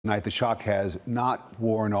Tonight, the shock has not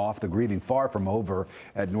worn off, the grieving far from over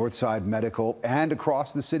at Northside Medical and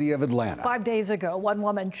across the city of Atlanta. 5 days ago, one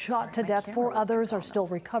woman shot to death. 4 others are still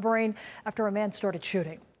recovering after a man started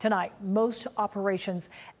shooting. Tonight, most operations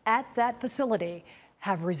at that facility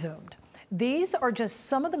have resumed. These are just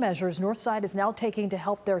some of the measures Northside is now taking to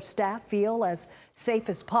help their staff feel as safe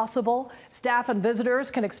as possible. Staff and visitors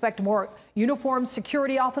can expect more uniformed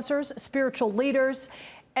security officers, spiritual leaders,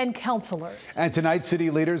 and counselors. And tonight, city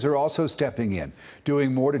leaders are also stepping in,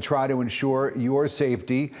 doing more to try to ensure your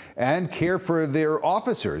safety and care for their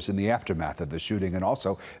officers in the aftermath of the shooting, and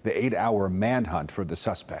also the 8-hour manhunt for the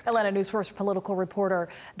suspect. Atlanta News First political reporter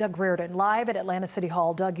Doug Reardon live at Atlanta City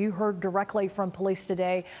Hall. Doug, you heard directly from police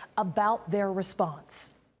today about their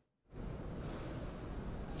response.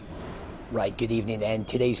 Right, good evening, and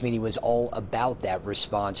today's meeting was all about that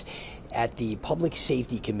response. At the Public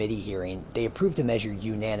Safety Committee hearing, they approved a measure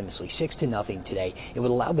unanimously, 6-0 today. It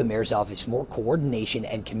would allow the mayor's office more coordination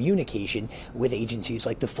and communication with agencies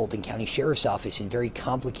like the Fulton County Sheriff's Office in very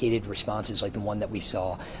complicated responses like the one that we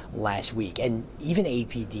saw last week. And even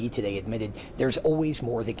APD today admitted there's always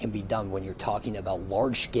more that can be done when you're talking about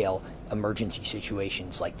large-scale emergency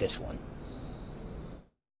situations like this one.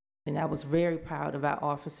 And I was very proud of our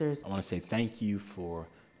officers. I want to say thank you for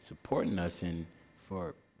supporting us and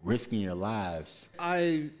for risking your lives.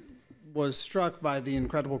 I was struck by the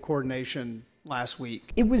incredible coordination last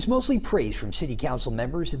week. It was mostly praise from city council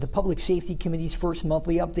members at the Public Safety Committee's first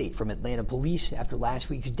monthly update from Atlanta Police after last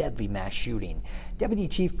week's deadly mass shooting. Deputy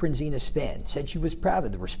Chief Prinzina Span said she was proud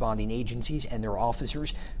of the responding agencies and their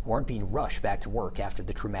officers who aren't being rushed back to work after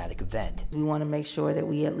the traumatic event. We want to make sure that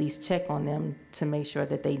we at least check on them to make sure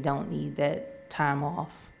that they don't need that time off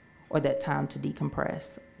or that time to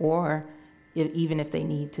decompress, or even if they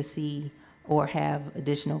need to see or have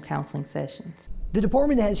additional counseling sessions. The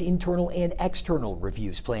department has internal and external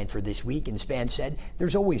reviews planned for this week, and Span said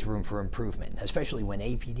there's always room for improvement, especially when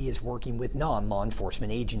APD is working with non-law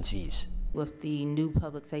enforcement agencies. With the new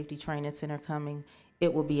Public Safety Training Center coming,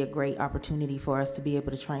 it will be a great opportunity for us to be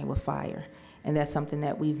able to train with fire, and that's something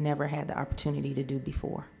that we've never had the opportunity to do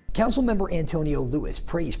before. Councilmember Antonio Lewis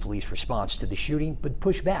praised police response to the shooting, but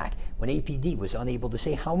pushed back when APD was unable to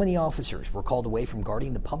say how many officers were called away from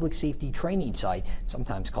guarding the public safety training site,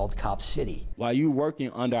 sometimes called Cop City. While you're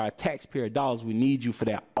working under our taxpayer dollars, we need you for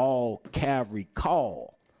that all-cavalry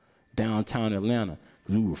call downtown Atlanta,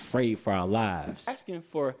 because we were afraid for our lives. Asking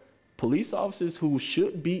for police officers who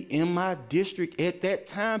should be in my district at that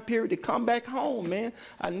time period to come back home, man.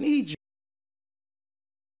 I need you.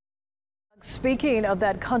 Speaking of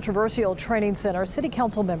that controversial training center, city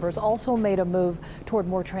council members also made a move toward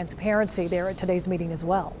more transparency there at today's meeting as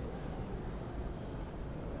well.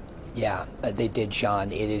 Yeah, they did,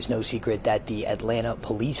 Sean. It is no secret that the Atlanta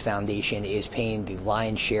Police Foundation is paying the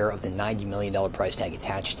lion's share of the $90 million price tag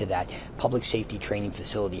attached to that public safety training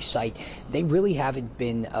facility site. They really haven't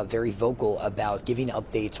been very vocal about giving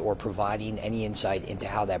updates or providing any insight into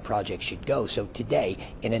how that project should go. So today,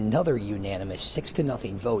 in another unanimous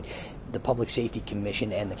 6-0 vote, the Public Safety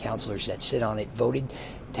Commission and the councilors that sit on it voted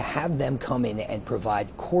to have them come in and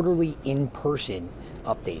provide quarterly in-person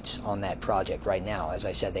updates on that project. Right now, as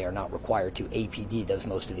I said, they are not required to. APD does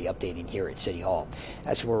most of the updating here at City Hall.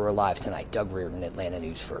 That's where we're live tonight. Doug Reardon, Atlanta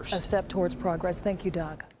News First. A step towards progress. Thank you,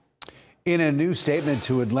 Doug. In a new statement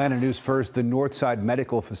to Atlanta News First, the Northside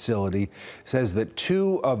Medical Facility says that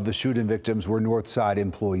 2 of the shooting victims were Northside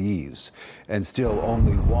employees, and still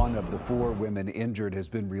only 1 of the 4 women injured has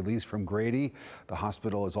been released from Grady. The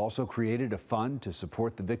hospital has also created a fund to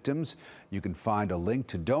support the victims. You can find a link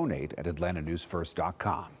to donate at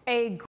atlantanewsfirst.com.